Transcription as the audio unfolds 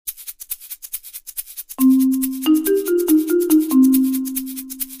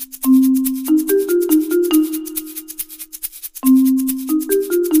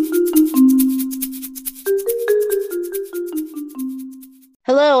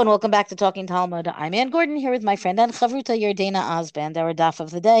and welcome back to Talking Talmud. I'm Ann Gordon here with my friend and Chavruta Yerdena Osband. Our daf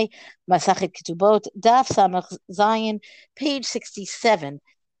of the day, Masachet Ketubot, daf Samach Zion, page 67.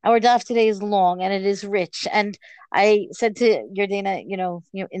 Our daf today is long and it is rich. And I said to Yerdena,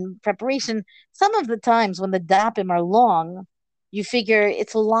 in preparation, some of the times when the dapim are long, you figure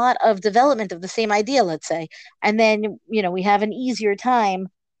it's a lot of development of the same idea, let's say. And then, we have an easier time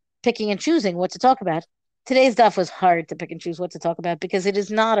picking and choosing what to talk about. Today's daf was hard to pick and choose what to talk about because it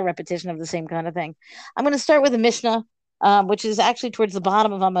is not a repetition of the same kind of thing. I'm going to start with a Mishnah, which is actually towards the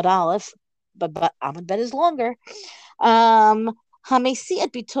bottom of Amud Aleph, but Amud Bet is longer. Hamesi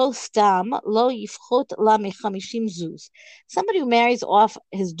et bito stam lo yifchot la mechamishim zuz. Somebody who marries off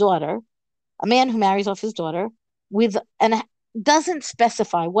his daughter, a man who marries off his daughter, with and doesn't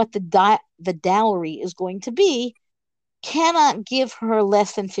specify what the dowry is going to be, cannot give her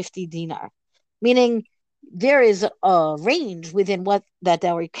less than 50 dinar, meaning there is a range within what that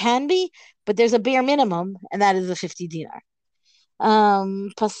dowry can be, but there's a bare minimum, and that is a 50 dinar.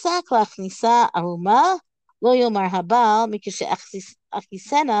 Pasak lachnisa aruma lo yomar habal mikashe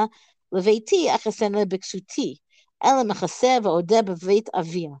achisena leveiti achasena biksuti ela mechaseh va'odeh beveit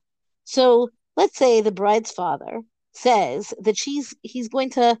avia. So let's say the bride's father says that he's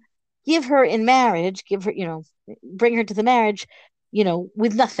going to give her in marriage, bring her to the marriage,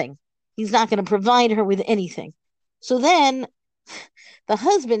 with nothing. He's not going to provide her with anything. So then the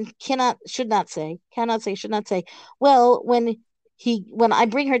husband should not say, well, when I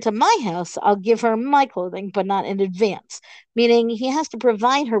bring her to my house, I'll give her my clothing, but not in advance. Meaning he has to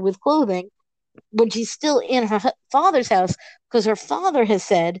provide her with clothing when she's still in her father's house, because her father has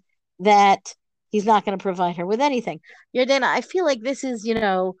said that he's not going to provide her with anything. Yardena, I feel like this is,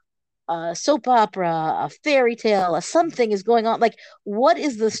 a soap opera, a fairy tale, something is going on. Like, what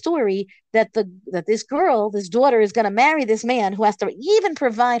is the story that this daughter is going to marry this man who has to even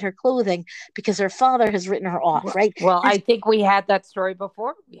provide her clothing because her father has written her off, right? Well, I think we had that story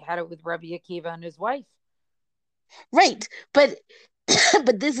before. We had it with Rabbi Akiva and his wife. Right, but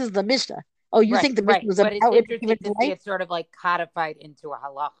but this is the Mishnah. Oh, you think the Mishnah was about it's interesting to see it sort of like codified into a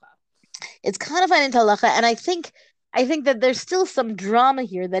halacha. It's codified into halacha, and I think that there's still some drama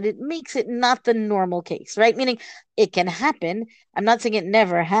here that it makes it not the normal case, right? Meaning it can happen. I'm not saying it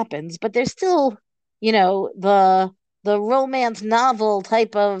never happens, but there's still, the romance novel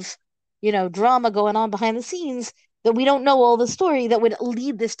type of, drama going on behind the scenes that we don't know all the story that would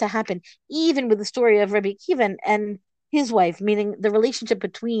lead this to happen, even with the story of Rabbi Akiva and his wife, meaning the relationship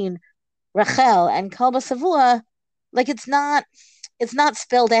between Rachel and Kalba Savua, like it's not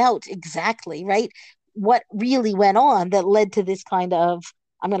spelled out exactly, right? What really went on that led to this kind of,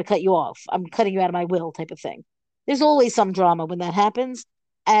 I'm going to cut you off, I'm cutting you out of my will type of thing. There's always some drama when that happens.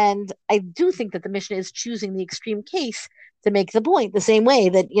 And I do think that the Mishnah is choosing the extreme case to make the point, the same way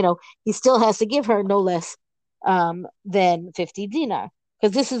that, he still has to give her no less than 50 dinar.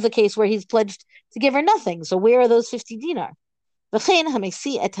 Because this is the case where he's pledged to give her nothing. So where are those 50 dinar?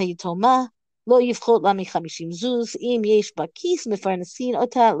 לא יפחות לה מ-50 זוז, אם יש בכיס מפרנסין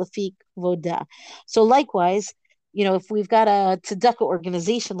אותה לפי כבודה. So likewise, if we've got a tzedakah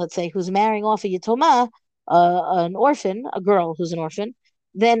organization, let's say, who's marrying off a yitoma, an orphan, a girl who's an orphan,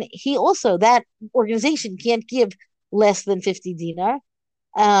 then that organization can't give less than 50 dinar.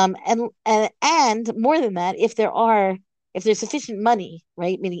 And more than that, if there's sufficient money,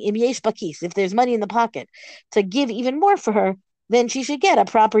 right? Meaning im yesh bakis, if there's money in the pocket to give even more for her, then she should get a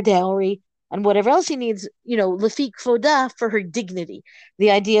proper dowry and whatever else she needs, lefik kvoda, for her dignity.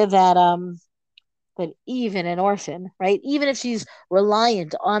 The idea that even an orphan, right, even if she's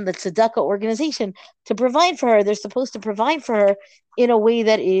reliant on the tzedakah organization to provide for her, they're supposed to provide for her in a way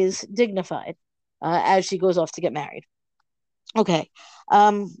that is dignified as she goes off to get married. Okay,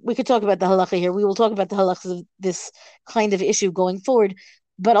 we could talk about the halacha here. We will talk about the halachas of this kind of issue going forward.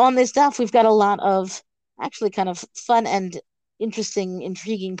 But on this daf, we've got a lot of actually kind of fun and interesting,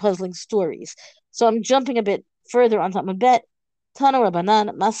 intriguing, puzzling stories. So I'm jumping a bit further on Amud Bet. Tana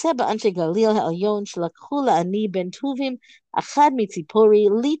Rabbanan, Maseh ba'anshe Galil ha'elyon shlakhu la'ani ben tuvim achad mitzipori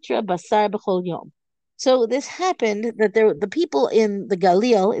litra basar b'chol yom. So this happened that the people in the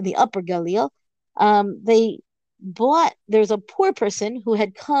Galil, in the upper Galil, there's a poor person who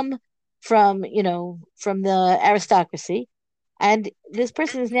had come from the aristocracy, and this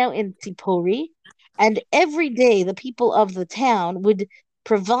person is now in Tzipori. And every day, the people of the town would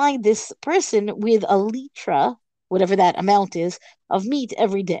provide this person with a litra, whatever that amount is, of meat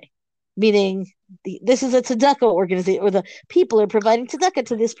every day. Meaning, this is a tzedakah organization, or the people are providing tzedakah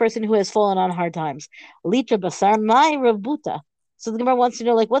to this person who has fallen on hard times. Litra basar mai rabuta. So the Gemara wants to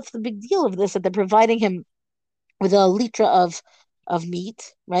know, what's the big deal of this, that they're providing him with a litra of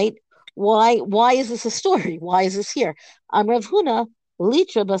meat, right? Why is this a story? Why is this here? Rav Huna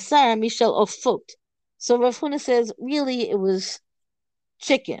litra basar mishel ofot. So Rav Huna says, really, it was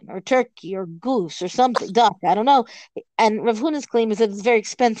chicken or turkey or goose or something, duck, I don't know. And Rav Huna's claim is that it's very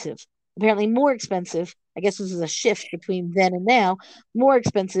expensive, apparently more expensive. I guess this is a shift between then and now, more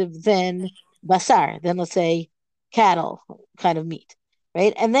expensive than basar, than let's say cattle kind of meat,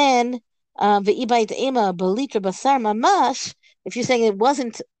 right? And then ve'ibait ema belitra basar mamash, if you're saying it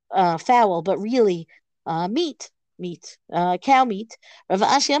wasn't fowl, but really cow meat. Rav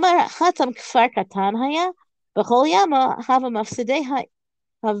Ashi Amar chatam kfar katan haya, b'chol yama hava mafsidei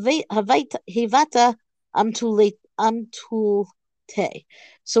Hivata Amtulte.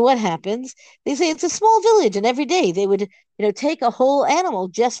 So what happens? They say it's a small village, and every day they would, take a whole animal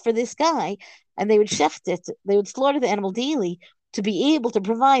just for this guy, and they would shecht it. They would slaughter the animal daily to be able to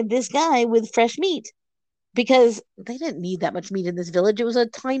provide this guy with fresh meat because they didn't need that much meat in this village. It was a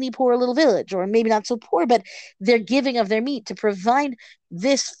tiny, poor little village, or maybe not so poor, but they're giving of their meat to provide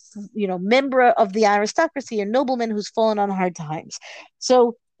this, member of the aristocracy or nobleman who's fallen on hard times.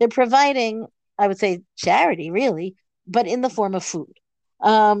 So they're providing, I would say, charity, really, but in the form of food.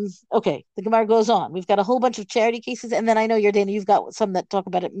 Okay, the Gemara goes on. We've got a whole bunch of charity cases, and then I know, Yardana, you've got some that talk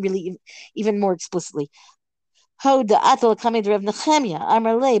about it really even more explicitly. So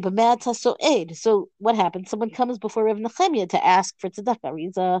what happens? Someone comes before Rav Nechemia to ask for tzedakah.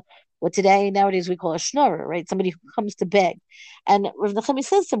 He's what today nowadays we call a schnorrer, right? Somebody who comes to beg. And Rav Nechemia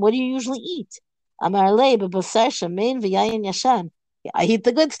says to him, "What do you usually eat?" I eat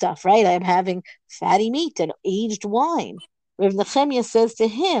the good stuff, right? I'm having fatty meat and aged wine. Rav Nechemia says to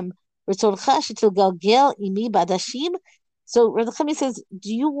him, so Rav Nechemia says,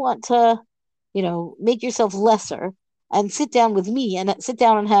 "Do you want to?" make yourself lesser and sit down with me and sit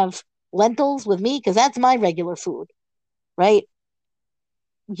down and have lentils with me because that's my regular food, right?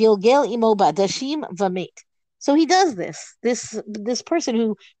 Gilgel imo dashim v'meit. So he does this. This person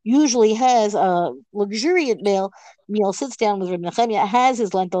who usually has a luxuriant meal sits down with Reb Nechemia, has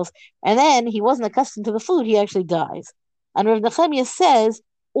his lentils, and then he wasn't accustomed to the food. He actually dies. And Reb Nechemia says,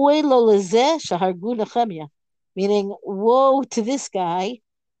 "Oy lo lezeh shahargu Nechemia," meaning, woe to this guy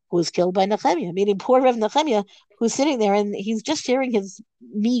who was killed by Nechemia, meaning poor Rev Nechemia, who's sitting there and he's just sharing his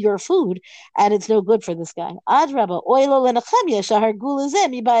meager food, and it's no good for this guy. Adraba, oilo lenechemia shahar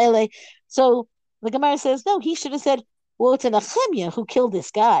gulazem ibaele. So the Gemara says, no, he should have said, well, it's a Nechemia who killed this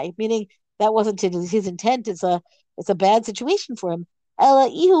guy, meaning that wasn't his intent. It's a bad situation for him. Ela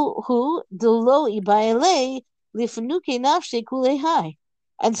ihu hu delo ibaele lifnuke nafshe kulehai.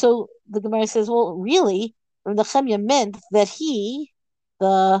 And so the Gemara says, well, really, Nechemia meant that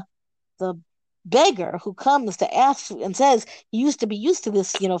the beggar who comes to ask and says he used to be used to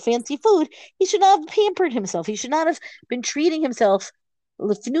this, fancy food, he should not have pampered himself. He should not have been treating himself.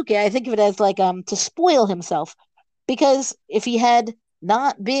 I think of it as like to spoil himself, because if he had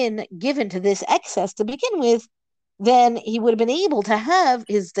not been given to this excess to begin with, then he would have been able to have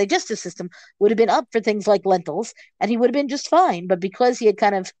his digestive system would have been up for things like lentils, and he would have been just fine. But because he had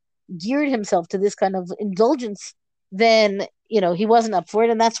kind of geared himself to this kind of indulgence, then he wasn't up for it,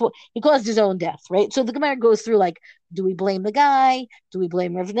 and that's what he caused his own death, right? So the Gemara goes through like, do we blame the guy? Do we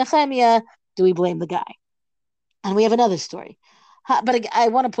blame Rav Nechemia? Do we blame the guy? And we have another story. But I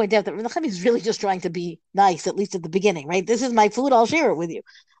want to point out that Rav Nechemia is really just trying to be nice, at least at the beginning, right? This is my food, I'll share it with you.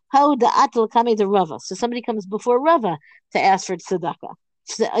 How the atal kame to Rava. So somebody comes before Rava to ask for tzedakah.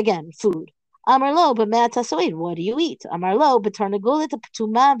 Again, food. Amar lo b'me'atasoid. What do you eat? Amar lo b'tarnagolet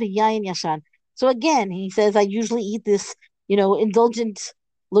p'tuma v'yayin yashan. So again, he says, I usually eat this, indulgent,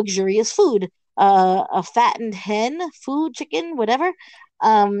 luxurious food, a fattened hen, food, chicken, whatever,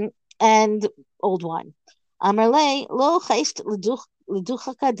 and old wine. Amarle lo chaist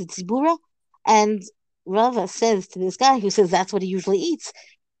leduchaka detzibura, and Rava says to this guy who says that's what he usually eats.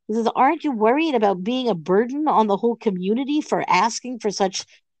 He says, "Aren't you worried about being a burden on the whole community for asking for such,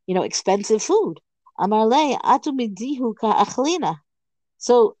 expensive food?" Amarle atu midihu ka achlina.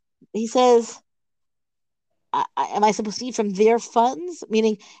 So he says, am I supposed to eat from their funds?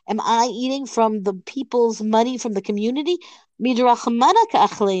 Meaning, am I eating from the people's money from the community?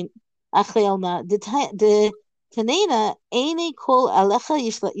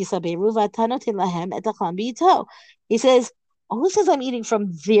 He says, who says I'm eating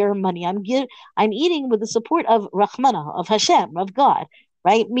from their money? I'm eating with the support of Rahmana, of Hashem, of God,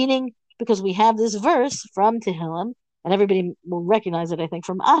 right? Meaning, because we have this verse from Tehillim, and everybody will recognize it, I think,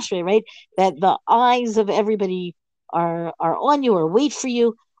 from Ashrei, right? That the eyes of everybody are on you or wait for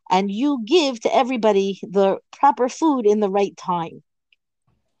you, and you give to everybody the proper food in the right time.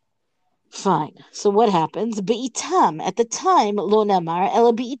 Fine. So what happens? Be'itam. At the time, lo namar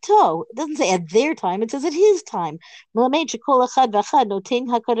ela be'ito. It doesn't say at their time, it says at his time. Melamed shekol echad v'achad noten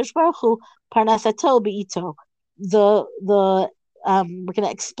HaKadosh Baruch Hu parnasato be'ito. We're going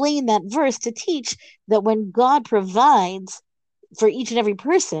to explain that verse to teach that when God provides for each and every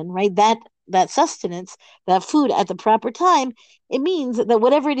person, right, that sustenance, that food at the proper time, it means that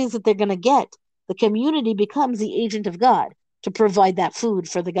whatever it is that they're going to get, the community becomes the agent of God to provide that food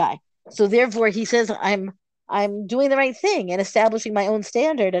for the guy. So therefore, he says, I'm doing the right thing and establishing my own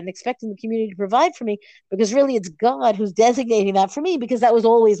standard and expecting the community to provide for me because really it's God who's designating that for me because that was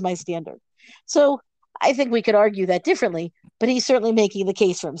always my standard. So I think we could argue that differently, but he's certainly making the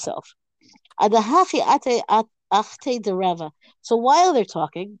case for himself. So while they're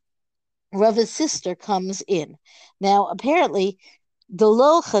talking, Rava's sister comes in. Now, apparently,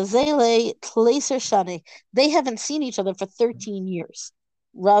 Delo Chazele Tleiser Shani, they haven't seen each other for 13 years.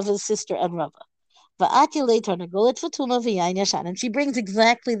 Rava's sister and Rava. And she brings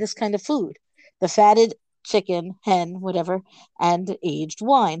exactly this kind of food, the fatted chicken, hen, whatever, and aged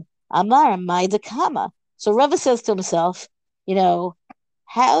wine. Amar Maidakama. So Rava says to himself, you know,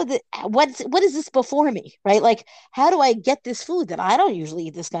 what is this before me, right? Like, how do I get this food that I don't usually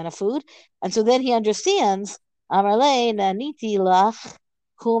eat this kind of food? And so then he understands, Amar le naniti lach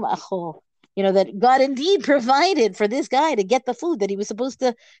kum achol. That God indeed provided for this guy to get the food that he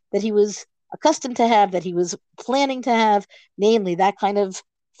was accustomed to have, that he was planning to have, namely that kind of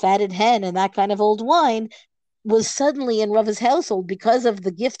fatted hen and that kind of old wine, was suddenly in Rava's household because of the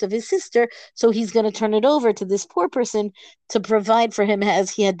gift of his sister. So he's going to turn it over to this poor person to provide for him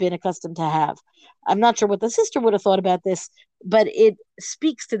as he had been accustomed to have. I'm not sure what the sister would have thought about this, but it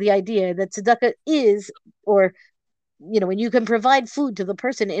speaks to the idea that tzedakah is, or when you can provide food to the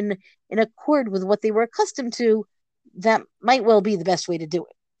person in accord with what they were accustomed to, that might well be the best way to do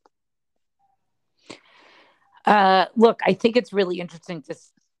it. Look, I think it's really interesting to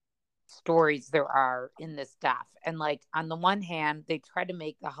stories there are in this stuff. And like on the one hand, they try to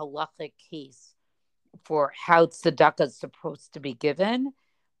make a halachic case for how tzedakah is supposed to be given,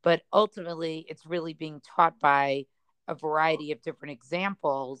 but ultimately it's really being taught by a variety of different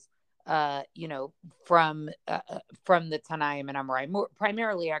examples, from the Tanaim and Amoraim,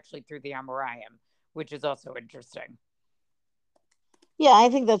 primarily actually through the Amoraim, which is also interesting. Yeah, I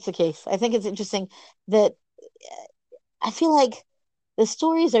think that's the case. I think it's interesting that I feel like the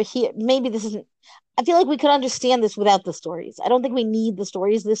stories are here. Maybe this isn't. I feel like we could understand this without the stories. I don't think we need the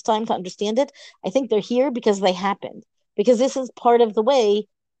stories this time to understand it. I think they're here because they happened. Because this is part of the way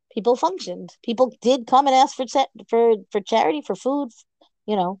people functioned. People did come and ask for charity, for food,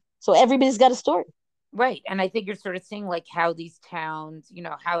 So everybody's got a story. Right. And I think you're sort of seeing like how these towns,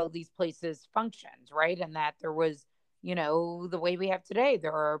 how these places functioned, right? And that there was, the way we have today,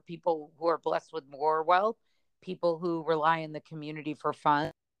 there are people who are blessed with more wealth, people who rely on the community for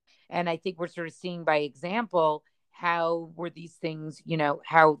funds. And I think we're sort of seeing by example how were these things,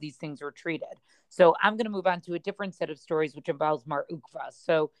 how these things were treated. So I'm going to move on to a different set of stories, which involves Mar Ukva.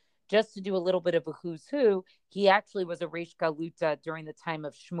 So just to do a little bit of a who's who, he actually was a Reish Galuta during the time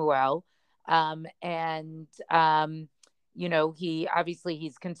of Shmuel. And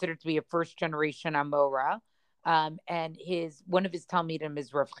he's considered to be a first generation Amora. And one of his Talmidim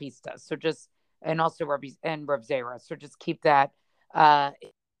is Rav Chisda. So and also Rav Zera. So just keep that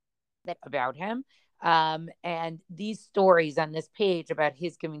about him. And these stories on this page about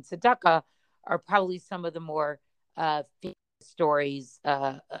his giving tzedakah are probably some of the more famous stories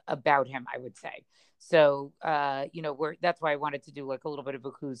about him, I would say. So, that's why I wanted to do like a little bit of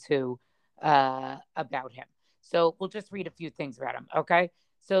a who's who about him. So we'll just read a few things about him. Okay.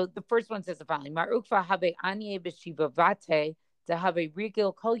 So the first one says the following: Mar Ukva have anye b'shivavate to have a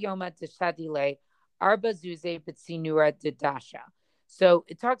rigil kol yoma tishadile arba zuze b'tzinura dedasha. So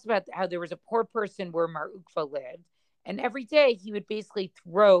it talks about how there was a poor person where Mar Ukva lived, and every day he would basically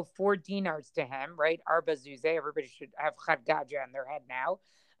throw 4 dinars to him, right? Arba zuze. Everybody should have chad gadya on their head now.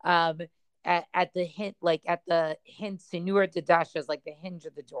 At the hint, sinura dedasha is like the hinge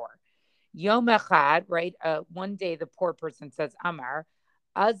of the door. Yom Echad, right? One day the poor person says, Amar,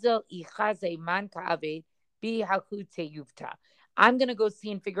 Azel ichaze man ka'ave bi hakute yuvta. I'm going to go see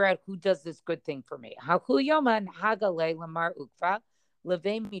and figure out who does this good thing for me. Haku yoman hagale lamar ukva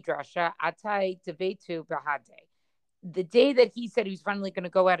leve midrasha atai tevetu bahade. The day that he said he was finally going to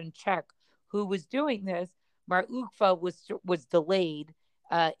go out and check who was doing this, Mar Ukva was delayed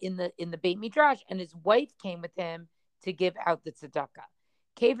in the Beit Midrash, and his wife came with him to give out the tzedakah.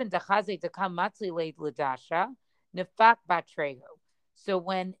 So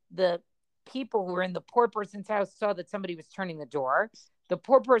when the people who were in the poor person's house saw that somebody was turning the door, The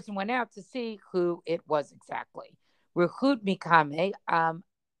poor person went out to see who it was exactly. Rechut mikame,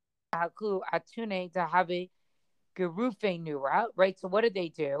 haku atune dahave gerufe nura, right? So what did they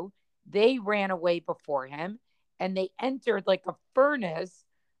do? They ran away before him and they entered like a furnace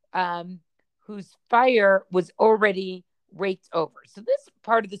whose fire was already raked over. So this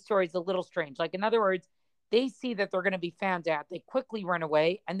part of the story is a little strange. Like, in other words, they see that they're going to be found out. They quickly run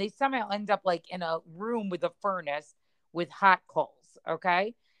away and they somehow end up like in a room with a furnace with hot coals.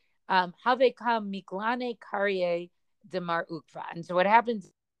 Okay. How they come, Miglane Karye de Mar Ukva. And so what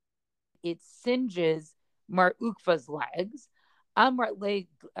happens, it singes Mar Ukva's legs. Amr le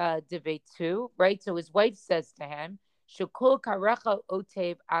devetu, right? So his wife says to him, Shukul karecha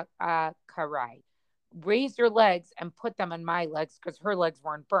otev karai. Raise your legs and put them on my legs because her legs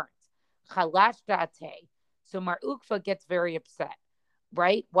weren't burnt. Chalash date. So Mar Ukva gets very upset,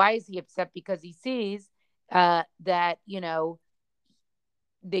 right? Why is he upset? Because he sees that,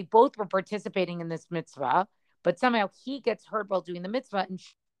 they both were participating in this mitzvah, but somehow he gets hurt while doing the mitzvah. And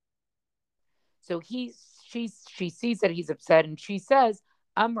so she sees that he's upset and she says,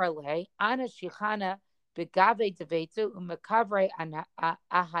 Amrale, Ana Shichana Begave Devetu Umakavre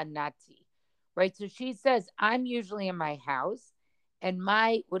Ahanati. Right. So she says, I'm usually in my house, and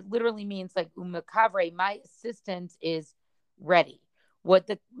what literally means like umakavre, my assistant is ready. What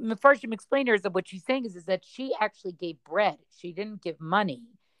the Mefarshim explainers of what she's saying is that she actually gave bread. She didn't give money.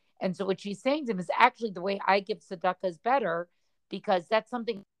 And so what she's saying to him is actually the way I give tzedakah is better because that's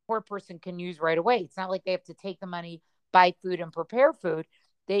something a poor person can use right away. It's not like they have to take the money, buy food, and prepare food.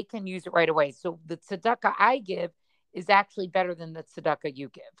 They can use it right away. So the tzedakah I give is actually better than the tzedakah you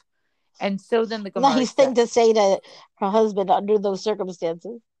give. And so then the Gemara Nice thing to say to her husband under those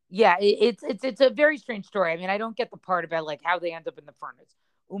circumstances. Yeah, it's a very strange story. I mean, I don't get the part about like how they end up in the furnace.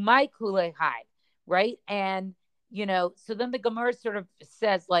 Umay kule hai, right? And so then the Gemara sort of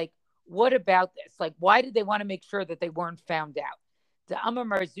says like, what about this? Like, why did they want to make sure that they weren't found out? The Amar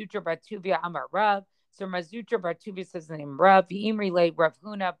Marzutra bar Tuvia Amar Rav. So Marzutra bar Tuvia says the name Rav. V'imri le Rav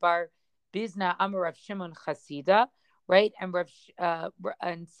Huna bar Bizna Amar Rav Shimon Chasida, right?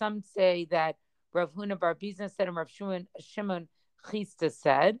 And some say that Rav Huna bar Bizna said and Rav Shimon Chista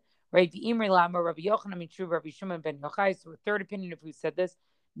said, right? V'imri lama Rabbi Yochanan Mitru Rabbi Shimon ben Yochai. So a third opinion of who said this.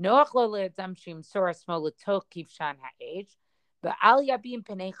 Noach lo le'adam shim sora smo l'tok kivshan ha'ej, but al yabim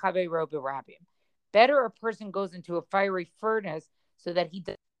penei chaveiro b'rabim. Better a person goes into a fiery furnace so that he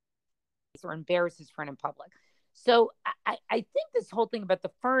does or embarrasses his friend in public. So I think this whole thing about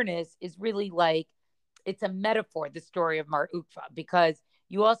the furnace is really like, it's a metaphor, the story of Mar Ukva, because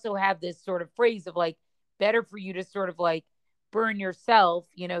you also have this sort of phrase of like, better for you to sort of like burn yourself,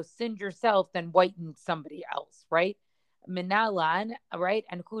 singe yourself than whiten somebody else, right? Minalan, right?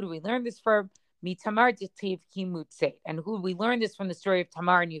 And who do we learn this from? Mitamar Ditiv Himutse. And who do we learn this from? The story of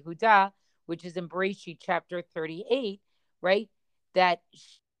Tamar and Yehuda, which is in Bereshit chapter 38, right? That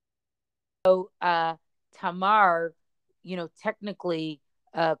Tamar, technically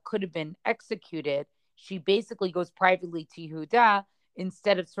could have been executed. She basically goes privately to Yehuda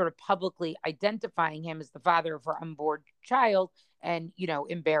instead of sort of publicly identifying him as the father of her unborn child and,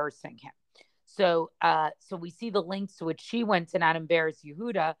 embarrassing him. So we see the links to which she went to not embarrass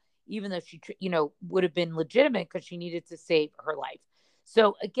Yehuda, even though she, would have been legitimate because she needed to save her life.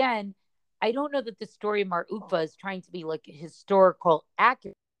 So again, I don't know that the story of Mar Ukva is trying to be like a historical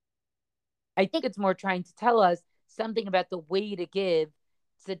accurate. I think it's more trying to tell us something about the way to give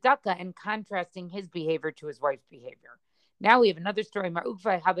tzedakah and contrasting his behavior to his wife's behavior. Now we have another story. Mar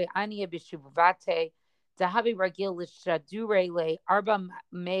Ukva habe aniya b'shuvate dahabe ragil l'shadure le arba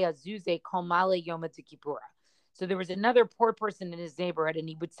mea zuze kol male yoma tekipura. So there was another poor person in his neighborhood, and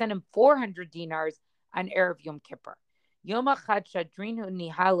he would send him 400 dinars on Erev Yom Kippur. Yom achad shadrinu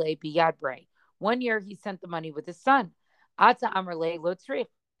nihale biyad brei. 1 year he sent the money with his son. Ata amar le lo tzrich.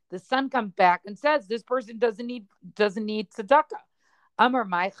 The son comes back and says, this person doesn't need tzedakah. Amar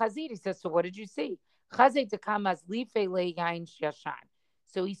mai chazid. He says, so what did you see? Chazid tekamas life le yain shashan.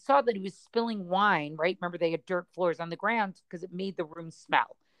 So he saw that he was spilling wine, right? Remember, they had dirt floors on the ground because it made the room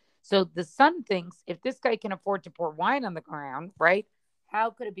smell. So the son thinks, if this guy can afford to pour wine on the ground, right? How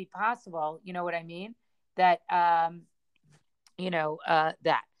could it be possible? You know what I mean? That, that.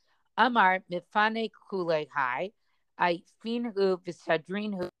 Amar mifane kule hai. I finhu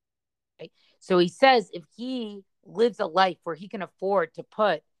v'sadrinhu. So he says if he lives a life where he can afford to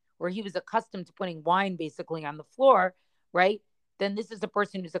where he was accustomed to putting wine basically on the floor, right? Then this is a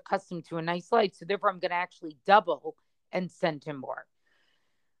person who's accustomed to a nice life. So therefore I'm going to actually double and send him more.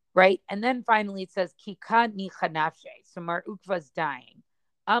 Right? And then finally it says, Kika nicha nafshe. So Mar Ukva's dying.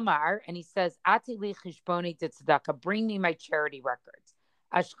 Amar, and he says, Ati li chishboni de tzedakah, bring me my charity records.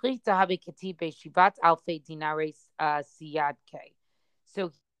 Ashchita habe ketibe shivat alfe dinares siyadke.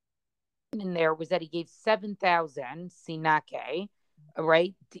 So in there was that he gave 7,000 sinake,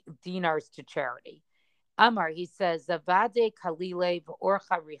 right, dinars to charity. Amar, he says, Zavade kalile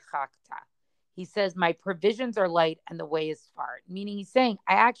v'orcha richakta. He says, my provisions are light and the way is far. Meaning he's saying,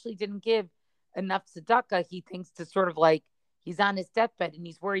 I actually didn't give enough tzedakah. He thinks to sort of like, he's on his deathbed and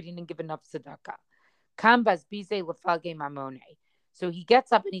he's worried he didn't give enough tzedakah. Kambas bize lefage mamone. So he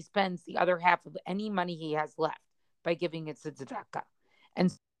gets up and he spends the other half of any money he has left by giving it to tzedakah.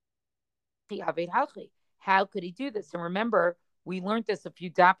 And how could he do this? And remember, we learned this a few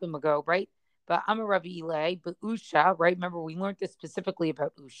dapim ago, right? But Amaravi Ilay, but Usha, right? Remember, we learned this specifically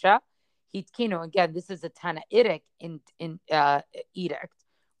about Usha. Hitkino, again, this is a Tanaitic in edict,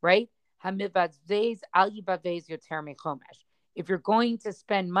 right? If you're going to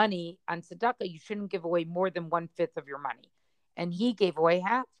spend money on tzedakah, you shouldn't give away more than 1/5 of your money. And he gave away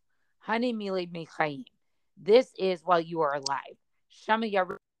half. This is while you are alive.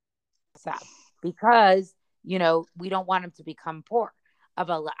 Because, we don't want him to become poor.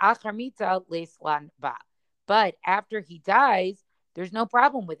 But after he dies, there's no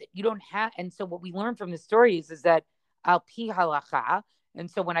problem with it. You don't have, and so what we learned from the story is that al pi halacha.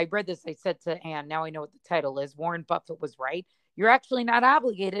 And so when I read this, I said to Anne, now I know what the title is. Warren Buffett was right. You're actually not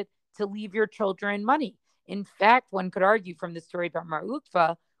obligated to leave your children money. In fact, one could argue from the story about Mar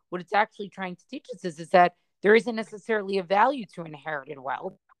Ukva, what it's actually trying to teach us is that there isn't necessarily a value to inherited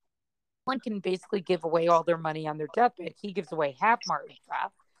wealth. One can basically give away all their money on their deathbed. He gives away half Mar Ukva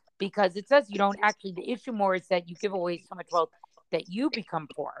because it says you don't actually, the issue more is that you give away so much wealth that you become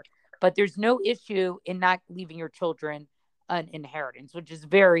poor. But there's no issue in not leaving your children an inheritance, which is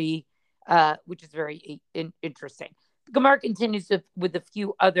very interesting. The Gemara continues with a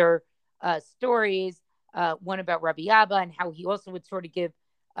few other stories. One about Rabbi Abba and how he also would sort of give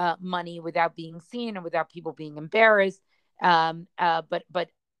money without being seen and without people being embarrassed. But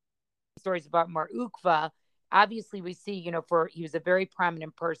stories about Mar Ukva, obviously we see, he was a very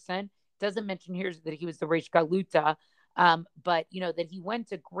prominent person. Doesn't mention here that he was the Reish Galuta, but that he went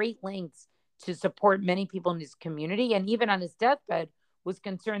to great lengths to support many people in his community, and even on his deathbed was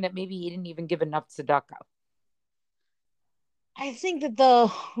concerned that maybe he didn't even give enough tzedakah. I think that the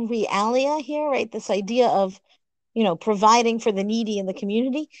realia here, right, this idea of, providing for the needy in the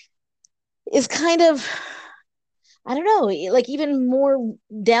community is kind of, I don't know, like even more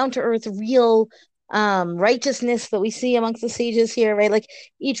down to earth, real righteousness that we see amongst the sages here, right? Like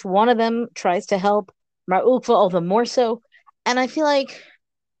each one of them tries to help Mar Ukva all the more so. And I feel like,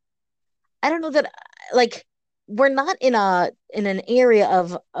 I don't know that, like, we're not in an area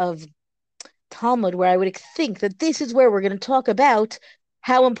of Talmud where I would think that this is where we're going to talk about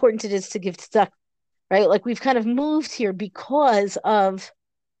how important it is to give tzedakah, right? Like we've kind of moved here because of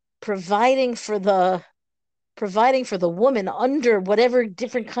providing for the woman under whatever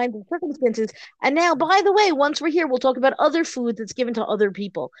different kinds of circumstances. And now, by the way, once we're here, we'll talk about other food that's given to other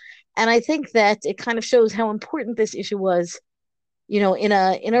people. And I think that it kind of shows how important this issue was, in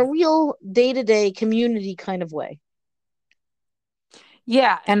a real day-to-day community kind of way.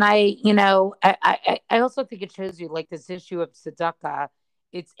 Yeah, and I also think it shows you like this issue of tzedakah.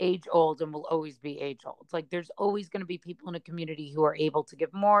 It's age old and will always be age old. Like there's always going to be people in a community who are able to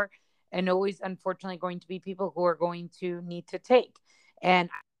give more, and always, unfortunately, going to be people who are going to need to take. And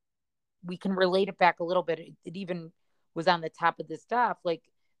we can relate it back a little bit. It even was on the top of this stuff, like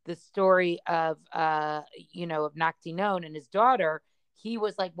the story of of Naktinon and his daughter. He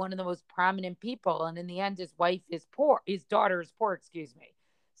was like one of the most prominent people, and in the end, his wife is poor. His daughter is poor. Excuse me.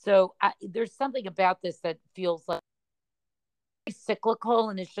 So there's something about this that feels like cyclical,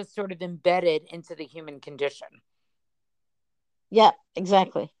 and it's just sort of embedded into the human condition. Yeah,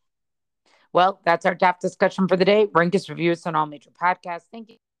 exactly. Well, that's our DAF discussion for the day. Rank us, review us on all major podcasts.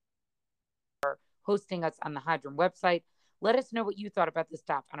 Thank you for hosting us on the Hadran website. Let us know what you thought about this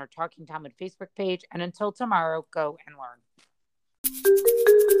DAF on our Talking Talmud Facebook page. And until tomorrow, go and learn.